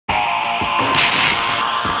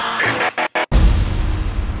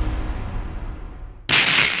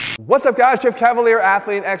What's up, guys? Jeff Cavaliere,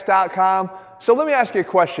 AthleanX.com. So let me ask you a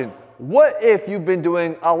question. What if you've been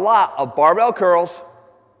doing a lot of barbell curls,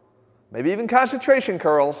 maybe even concentration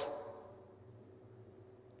curls,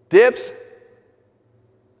 dips,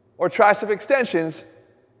 or tricep extensions,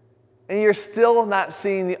 and you're still not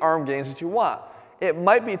seeing the arm gains that you want? It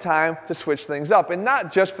might be time to switch things up, and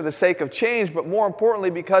not just for the sake of change, but more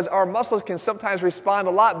importantly because our muscles can sometimes respond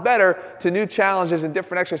a lot better to new challenges and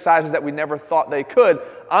different exercises that we never thought they could.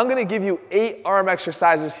 I'm going to give you 8 arm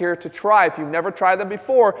exercises here to try if you've never tried them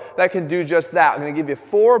before that can do just that. I'm going to give you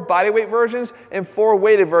 4 bodyweight versions and 4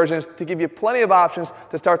 weighted versions to give you plenty of options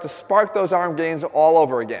to start to spark those arm gains all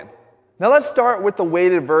over again. Now let's start with the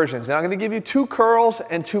weighted versions. Now I'm going to give you 2 curls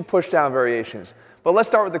and 2 push-down variations, but let's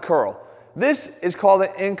start with the curl. This is called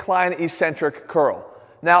an incline eccentric curl.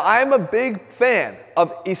 Now, I'm a big fan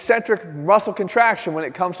of eccentric muscle contraction when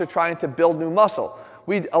it comes to trying to build new muscle.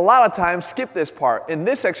 We a lot of times skip this part. In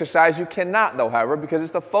this exercise, you cannot though, however, because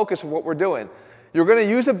it's the focus of what we're doing. You're going to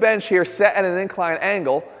use a bench here set at an incline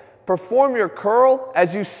angle. Perform your curl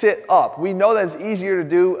as you sit up. We know that it's easier to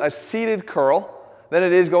do a seated curl than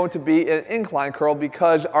it is going to be an incline curl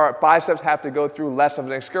because our biceps have to go through less of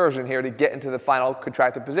an excursion here to get into the final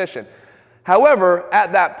contracted position. However,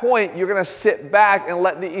 at that point, you're going to sit back and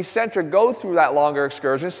let the eccentric go through that longer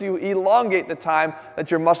excursion, so you elongate the time that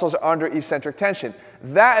your muscles are under eccentric tension.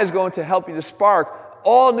 That is going to help you to spark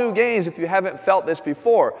all new gains if you haven't felt this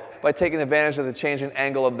before by taking advantage of the change in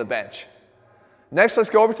angle of the bench. Next, let's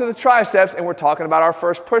go over to the triceps, and we're talking about our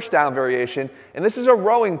first push-down variation, and this is a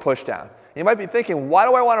rowing push-down. You might be thinking, why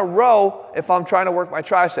do I want to row if I'm trying to work my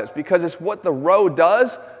triceps? Because it's what the row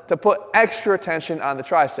does to put extra tension on the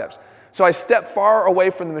triceps. So I step far away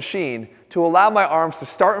from the machine to allow my arms to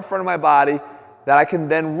start in front of my body that I can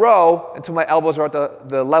then row until my elbows are at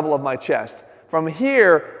the level of my chest. From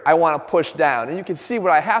here, I want to push down. And you can see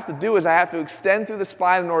what I have to do is I have to extend through the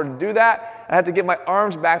spine in order to do that. I have to get my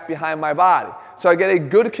arms back behind my body. So I get a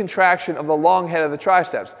good contraction of the long head of the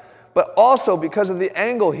triceps. But also because of the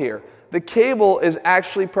angle here, the cable is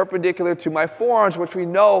actually perpendicular to my forearms, which we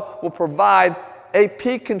know will provide a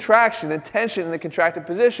peak contraction and tension in the contracted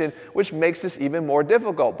position, which makes this even more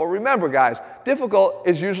difficult. But remember, guys, difficult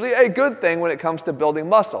is usually a good thing when it comes to building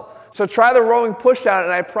muscle. So try the rowing pushdown,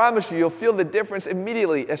 and I promise you, you'll feel the difference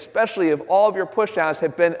immediately, especially if all of your pushdowns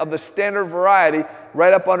have been of the standard variety,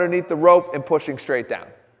 right up underneath the rope and pushing straight down.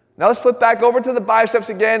 Now let's flip back over to the biceps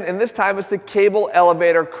again, and this time it's the cable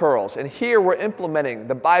elevator curls. And here we're implementing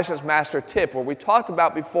the biceps master tip, where we talked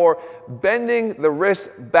about before bending the wrist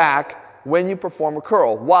back when you perform a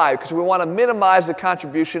curl. Why? Because we want to minimize the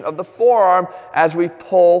contribution of the forearm as we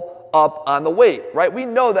pull up on the weight, right? We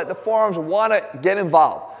know that the forearms want to get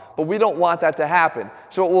involved, but we don't want that to happen.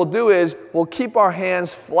 So what we'll do is we'll keep our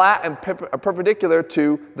hands flat and perpendicular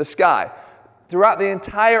to the sky. Throughout the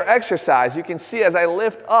entire exercise, you can see as I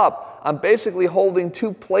lift up, I'm basically holding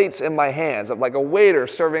 2 plates in my hands, like a waiter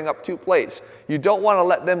serving up 2 plates. You don't want to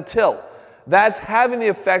let them tilt. That's having the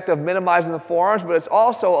effect of minimizing the forearms, but it's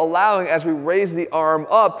also allowing, as we raise the arm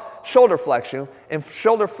up, shoulder flexion. And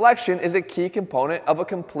shoulder flexion is a key component of a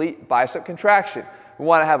complete bicep contraction. We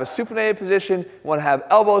want to have a supinated position, we want to have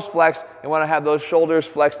elbows flexed, and we want to have those shoulders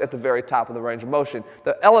flexed at the very top of the range of motion.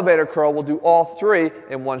 The elevator curl will do all 3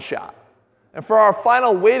 in one shot. And for our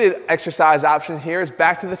final weighted exercise option here is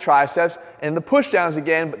back to the triceps and the pushdowns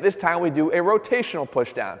again, but this time we do a rotational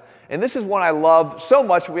pushdown. And this is one I love so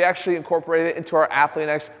much, we actually incorporated it into our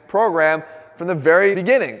AthleanX program from the very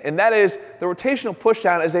beginning. And that is, the rotational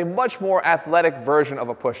pushdown is a much more athletic version of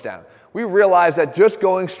a pushdown. We realize that just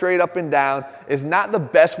going straight up and down is not the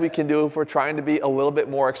best we can do if we're trying to be a little bit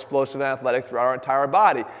more explosive and athletic throughout our entire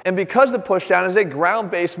body. And because the pushdown is a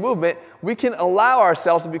ground-based movement, we can allow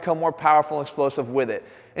ourselves to become more powerful and explosive with it.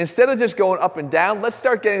 Instead of just going up and down, let's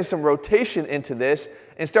start getting some rotation into this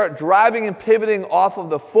and start driving and pivoting off of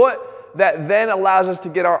the foot. That then allows us to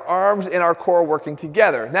get our arms and our core working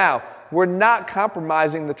together. Now, we're not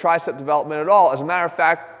compromising the tricep development at all. As a matter of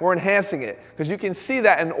fact, we're enhancing it. Because you can see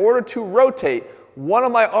that in order to rotate, one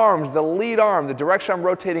of my arms, the lead arm, the direction I'm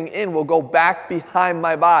rotating in, will go back behind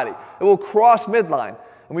my body. It will cross midline.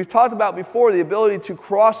 And we've talked about before, the ability to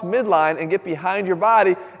cross midline and get behind your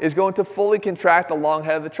body is going to fully contract the long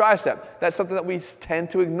head of the tricep. That's something that we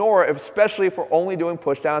tend to ignore, especially if we're only doing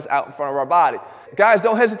pushdowns out in front of our body. Guys,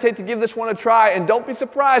 don't hesitate to give this one a try, and don't be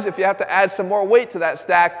surprised if you have to add some more weight to that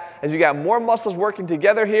stack. As you got more muscles working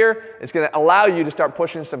together here, it's going to allow you to start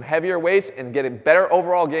pushing some heavier weights and getting better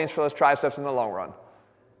overall gains for those triceps in the long run.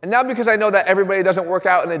 And now, because I know that everybody doesn't work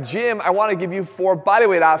out in a gym, I want to give you 4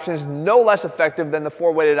 bodyweight options, no less effective than the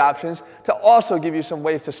 4 weighted options, to also give you some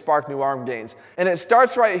ways to spark new arm gains. And it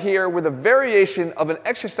starts right here with a variation of an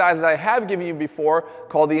exercise that I have given you before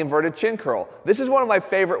called the inverted chin curl. This is one of my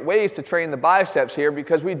favorite ways to train the biceps here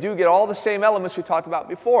because we do get all the same elements we talked about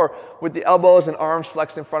before with the elbows and arms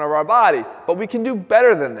flexed in front of our body. But we can do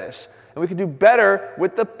better than this. And we can do better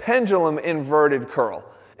with the pendulum inverted curl.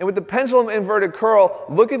 And with the pendulum inverted curl,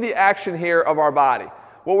 look at the action here of our body.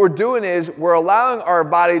 What we're doing is we're allowing our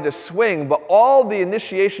body to swing, but all the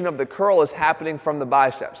initiation of the curl is happening from the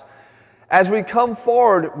biceps. As we come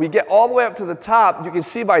forward, we get all the way up to the top. You can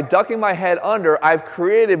see by ducking my head under, I've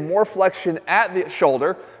created more flexion at the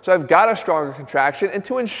shoulder, so I've got a stronger contraction. And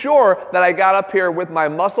to ensure that I got up here with my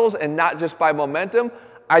muscles and not just by momentum,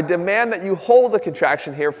 I demand that you hold the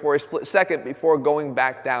contraction here for a split second before going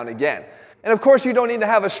back down again. And of course, you don't need to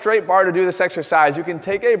have a straight bar to do this exercise. You can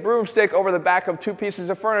take a broomstick over the back of 2 pieces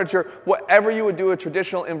of furniture. Whatever you would do a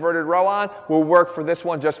traditional inverted row on will work for this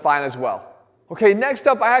one just fine as well. Okay, next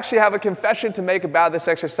up, I actually have a confession to make about this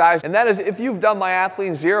exercise, and that is if you've done my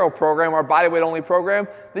Athlean Zero program, our bodyweight only program,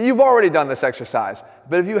 then you've already done this exercise.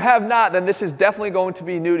 But if you have not, then this is definitely going to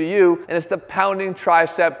be new to you, and it's the pounding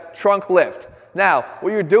tricep trunk lift. Now,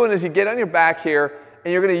 what you're doing is you get on your back here,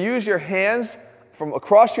 and you're going to use your hands from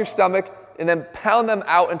across your stomach and then pound them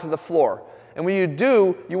out into the floor. And when you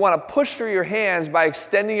do, you want to push through your hands by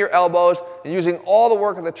extending your elbows and using all the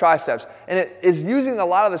work of the triceps. And it is using a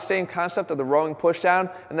lot of the same concept of the rowing pushdown,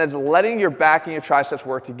 and that's letting your back and your triceps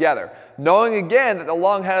work together. Knowing again that the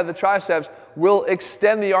long head of the triceps will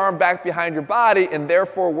extend the arm back behind your body and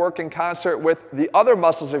therefore work in concert with the other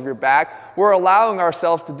muscles of your back, we're allowing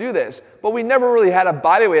ourselves to do this. But we never really had a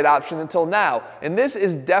bodyweight option until now. And this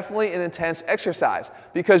is definitely an intense exercise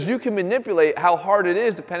because you can manipulate how hard it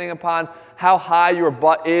is depending upon how high your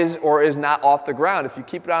butt is or is not off the ground. If you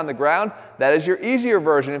keep it on the ground, that is your easier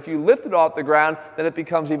version. If you lift it off the ground, then it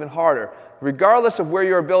becomes even harder. Regardless of where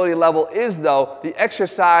your ability level is though, the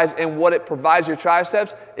exercise and what it provides your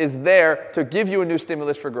triceps is there to give you a new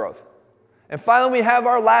stimulus for growth. And finally, we have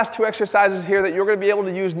our last 2 exercises here that you're going to be able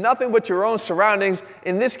to use nothing but your own surroundings.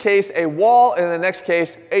 In this case, a wall, and in the next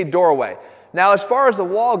case, a doorway. Now, as far as the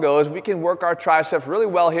wall goes, we can work our triceps really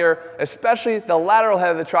well here, especially the lateral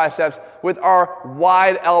head of the triceps with our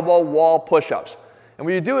wide elbow wall push-ups. And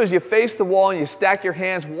what you do is you face the wall and you stack your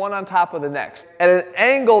hands one on top of the next at an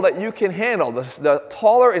angle that you can handle. The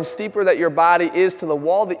taller and steeper that your body is to the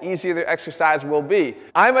wall, the easier the exercise will be.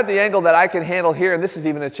 I'm at the angle that I can handle here, and this is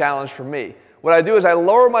even a challenge for me. What I do is I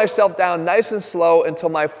lower myself down nice and slow until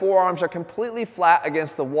my forearms are completely flat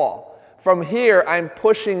against the wall. From here, I'm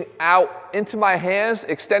pushing out into my hands,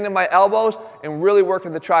 extending my elbows, and really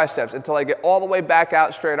working the triceps until I get all the way back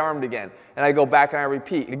out straight armed again. And I go back and I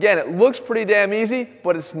repeat. Again, it looks pretty damn easy,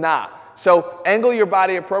 but it's not. So angle your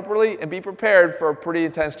body appropriately and be prepared for a pretty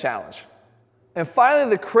intense challenge. And finally,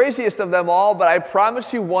 the craziest of them all, but I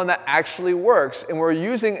promise you one that actually works, and we're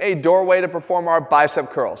using a doorway to perform our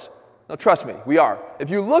bicep curls. Now trust me, we are.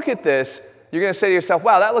 If you look at this, you're going to say to yourself,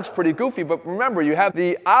 wow, that looks pretty goofy, but remember, you have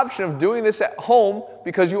the option of doing this at home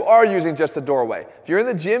because you are using just the doorway. If you're in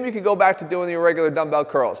the gym, you can go back to doing your regular dumbbell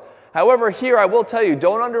curls. However, here I will tell you,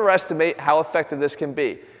 don't underestimate how effective this can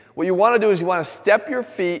be. What you want to do is you want to step your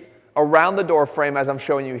feet around the door frame as I'm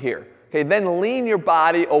showing you here. Okay, then lean your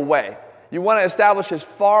body away. You want to establish as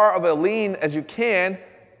far of a lean as you can,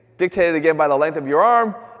 dictated again by the length of your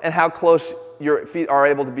arm and how close your feet are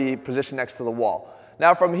able to be positioned next to the wall.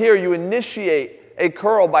 Now from here, you initiate a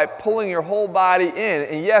curl by pulling your whole body in.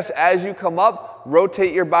 And yes, as you come up,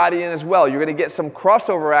 rotate your body in as well. You're going to get some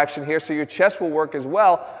crossover action here, so your chest will work as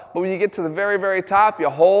well. But when you get to the very, very top, you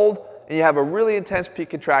hold, and you have a really intense peak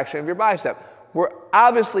contraction of your bicep. We're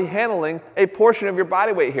obviously handling a portion of your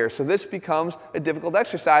body weight here, so this becomes a difficult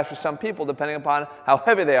exercise for some people, depending upon how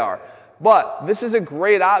heavy they are. But this is a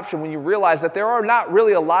great option when you realize that there are not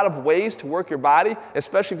really a lot of ways to work your body,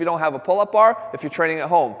 especially if you don't have a pull-up bar, if you're training at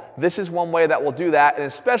home. This is one way that will do that, and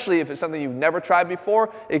especially if it's something you've never tried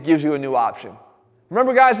before, it gives you a new option.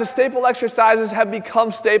 Remember guys, the staple exercises have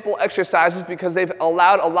become staple exercises because they've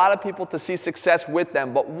allowed a lot of people to see success with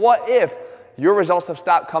them. But what if your results have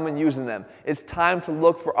stopped coming using them? It's time to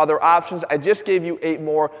look for other options. I just gave you 8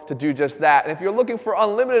 more to do just that. And if you're looking for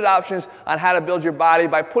unlimited options on how to build your body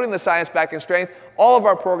by putting the science back in strength, all of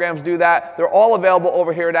our programs do that. They're all available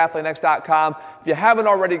over here at athleanx.com. If you haven't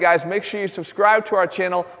already, guys, make sure you subscribe to our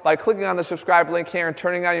channel by clicking on the subscribe link here and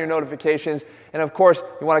turning on your notifications. And of course,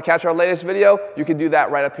 you want to catch our latest video, you can do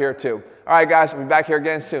that right up here too. All right, guys, we'll be back here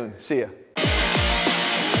again soon. See ya.